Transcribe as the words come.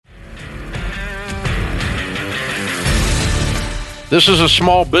This is a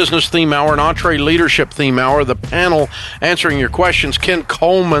small business theme hour, an EntreLeadership theme hour. The panel answering your questions, Ken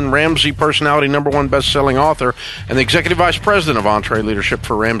Coleman, Ramsey Personality #1 best-selling author, and the Executive Vice President of EntreLeadership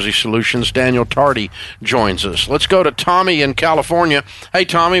for Ramsey Solutions, Daniel Tardy, joins us. Let's go to Tommy in California. Hey,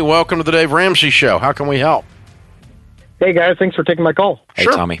 Tommy, welcome to the Dave Ramsey Show. How can we help? Hey, guys. Thanks for taking my call. Hey,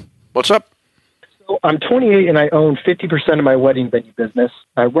 Sure. Tommy. What's up? So I'm 28 and I own 50% of my wedding venue business.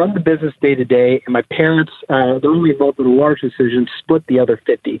 I run the business day to day, and my parents, they're only involved in a large decision, split the other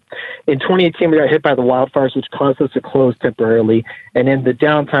 50. In 2018, we got hit by the wildfires, which caused us to close temporarily. And in the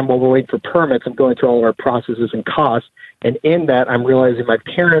downtime while we're waiting for permits, I'm going through all of our processes and costs. And in that, I'm realizing my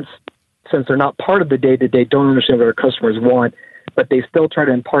parents, since they're not part of the day-to-day, don't understand what our customers want, but they still try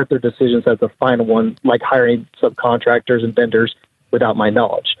to impart their decisions as the final one, like hiring subcontractors and vendors without my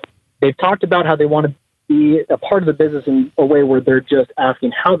knowledge. They've talked about how they want to be a part of the business in a way where they're just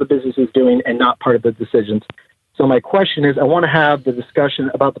asking how the business is doing and not part of the decisions. So my question is, I want to have the discussion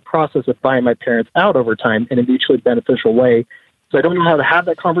about the process of buying my parents out over time in a mutually beneficial way. So I don't know how to have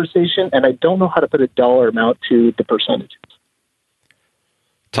that conversation, and I don't know how to put a dollar amount to the percentages.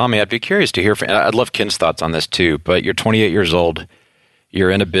 Tommy, I'd be curious to hear from, I'd love Ken's thoughts on this too, but you're 28 years old.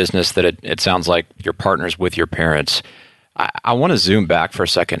 You're in a business that it sounds like you're partners with your parents. I want to zoom back for a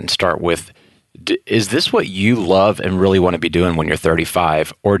second and start with, is this what you love and really want to be doing when you're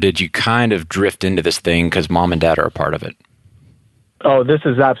 35? Or did you kind of drift into this thing because mom and dad are a part of it? Oh, this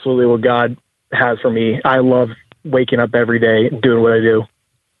is absolutely what God has for me. I love waking up every day and doing what I do.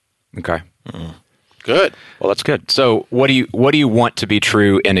 Okay. Good. Well, that's good. So what do you want to be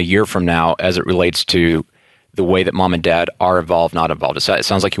true in a year from now as it relates to the way that mom and dad are involved, not involved? It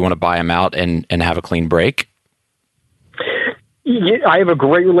sounds like you want to buy them out and have a clean break. Yeah, I have a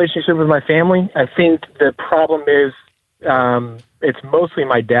great relationship with my family. I think the problem is it's mostly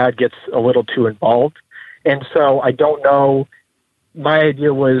my dad gets a little too involved. And so I don't know. My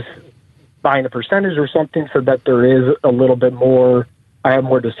idea was buying a percentage or something so that there is a little bit more, I have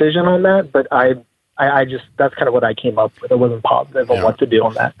more decision on that. But I just, that's kind of what I came up with. I wasn't positive on what to do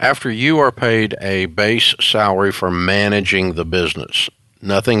on that. After you are paid a base salary for managing the business,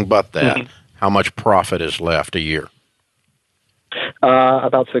 nothing but that, how much profit is left a year?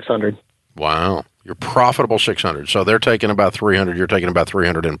 About 600. Wow. You're profitable 600. So they're taking about 300. You're taking about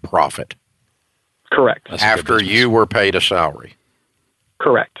 300 in profit. Correct. After you were paid a salary.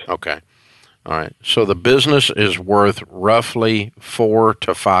 Correct. Okay. All right. So the business is worth roughly 4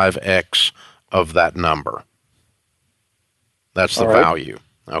 to 5x of that number. That's the value.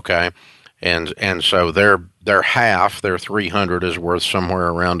 Okay. And so their half, their 300 is worth somewhere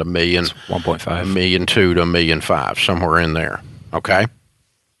around $1 million, 1.5, $1.2 million to $1.5 million, somewhere in there. Okay.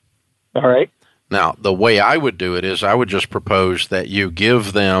 All right. Now, the way I would do it is I would just propose that you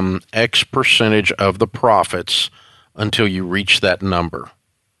give them X percentage of the profits until you reach that number.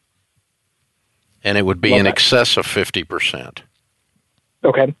 And it would be in excess of 50%.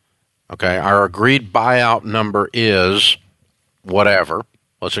 Okay. Okay. Our agreed buyout number is whatever.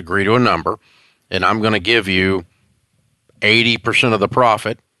 Let's agree to a number. And I'm going to give you 80% of the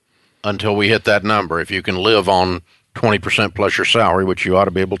profit until we hit that number. If you can live on 20% plus your salary, which you ought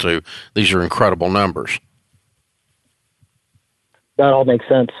to be able to, these are incredible numbers. That all makes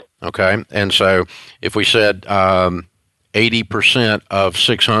sense. Okay. And so if we said 80% of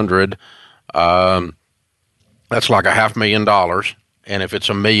 600, that's like $500,000. And if it's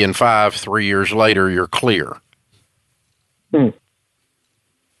 $1.5 million, 3 years later, you're clear. I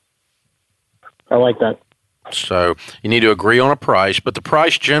like that. So you need to agree on a price, but the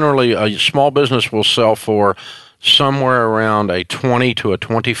price generally, a small business will sell for somewhere around a 20 to a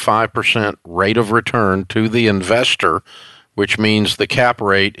 25% rate of return to the investor, which means the cap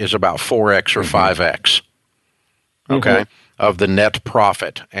rate is about 4x or 5x, okay, of the net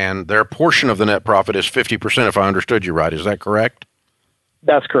profit. And their portion of the net profit is 50%, if I understood you right. Is that correct?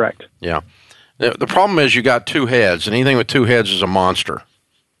 That's correct. Yeah. The problem is you got two heads, and anything with two heads is a monster.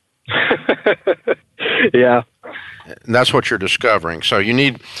 Yeah. And that's what you're discovering. So you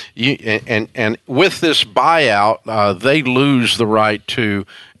need and with this buyout, they lose the right to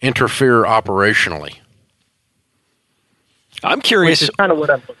interfere operationally. I'm curious. Which is kind of what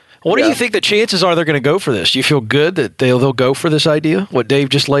I'm. What do you think the chances are they're going to go for this? Do you feel good that they'll go for this idea? What Dave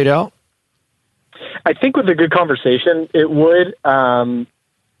just laid out? I think with a good conversation, it would. I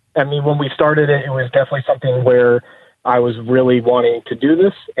mean, when we started it, it was definitely something where I was really wanting to do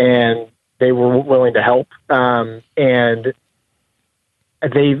this, and they were willing to help. And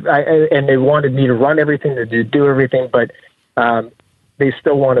they wanted me to run everything, to do everything, but they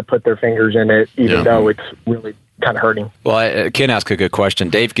still want to put their fingers in it, even though it's really kind of hurting. Well, Ken asked a good question.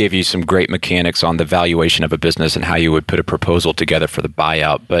 Dave gave you some great mechanics on the valuation of a business and how you would put a proposal together for the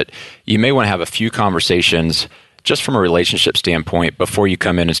buyout. But you may want to have a few conversations just from a relationship standpoint before you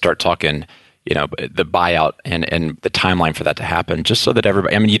come in and start talking, the buyout and the timeline for that to happen, just so that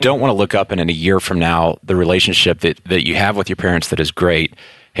everybody, you don't want to look up and in a year from now, the relationship that you have with your parents that is great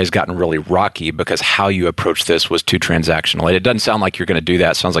has gotten really rocky because how you approach this was too transactional. It doesn't sound like you're going to do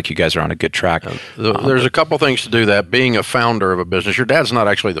that. It sounds like you guys are on a good track. There's a couple things to do that. Being a founder of a business, your dad's not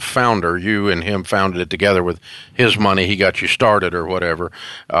actually the founder. You and him founded it together with his money. He got you started or whatever,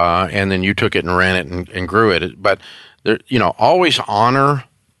 and then you took it and ran it and grew it. But always honor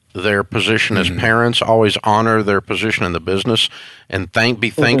their position as parents, always honor their position in the business, and be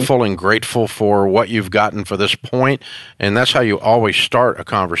thankful and grateful for what you've gotten for this point. And that's how you always start a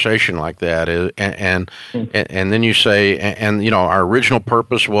conversation like that. And then you say, our original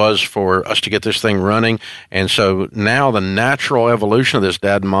purpose was for us to get this thing running. And so now the natural evolution of this,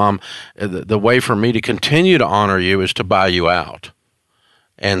 Dad and Mom, the way for me to continue to honor you is to buy you out.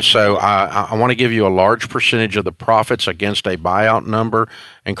 And so I want to give you a large percentage of the profits against a buyout number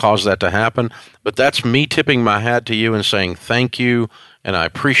and cause that to happen. But that's me tipping my hat to you and saying thank you, and I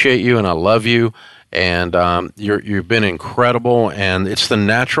appreciate you, and I love you, and you've been incredible, and it's the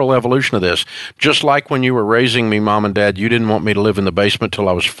natural evolution of this. Just like when you were raising me, Mom and Dad, you didn't want me to live in the basement till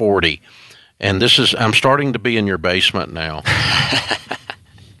I was 40. And I'm starting to be in your basement now.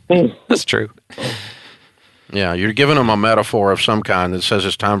 That's true. Yeah, you're giving them a metaphor of some kind that says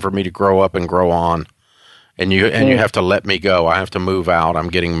it's time for me to grow up and grow on, and you have to let me go. I have to move out. I'm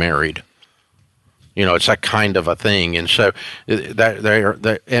getting married. It's that kind of a thing, and so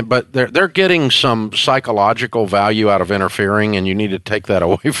they're getting some psychological value out of interfering, and you need to take that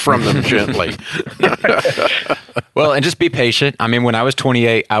away from them gently. Well, and just be patient. When I was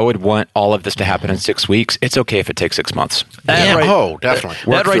 28, I would want all of this to happen in 6 weeks. It's okay if it takes 6 months. Definitely.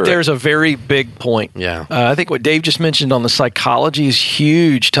 That right there is a very big point. Yeah. I think what Dave just mentioned on the psychology is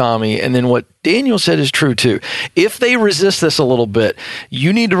huge, Tommy. And then what Daniel said is true, too. If they resist this a little bit,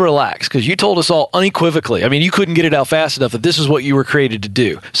 you need to relax because you told us all unequivocally. You couldn't get it out fast enough that this is what you were created to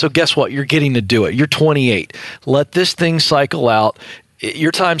do. So guess what? You're getting to do it. You're 28. Let this thing cycle out.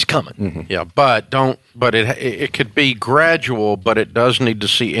 Your time's coming. Mm-hmm. Yeah, but it could be gradual, but it does need to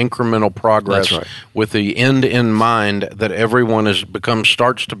see incremental progress with the end in mind that everyone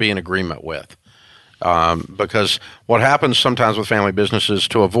starts to be in agreement with. Because what happens sometimes with family businesses,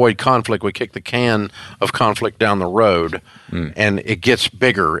 to avoid conflict, we kick the can of conflict down the road, and it gets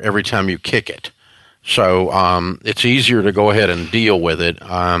bigger every time you kick it. So it's easier to go ahead and deal with it.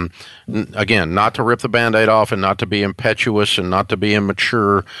 Again, not to rip the Band-Aid off and not to be impetuous and not to be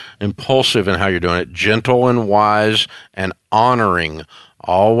immature, impulsive in how you're doing it. Gentle and wise and honoring,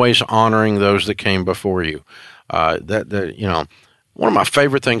 always honoring those that came before you. One of my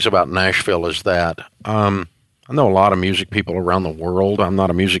favorite things about Nashville is that I know a lot of music people around the world. I'm not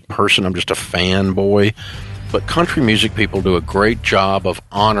a music person. I'm just a fanboy. But country music people do a great job of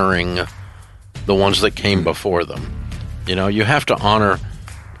honoring the ones that came before them. You have to honor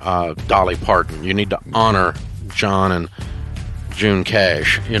Dolly Parton. You need to honor John and June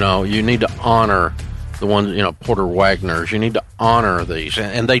Cash. You need to honor the ones, Porter Wagners. You need to honor these,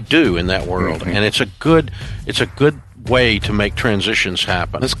 and they do in that world. Mm-hmm. And it's a good way to make transitions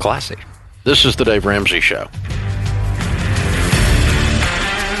happen. It's classy. This is the Dave Ramsey Show.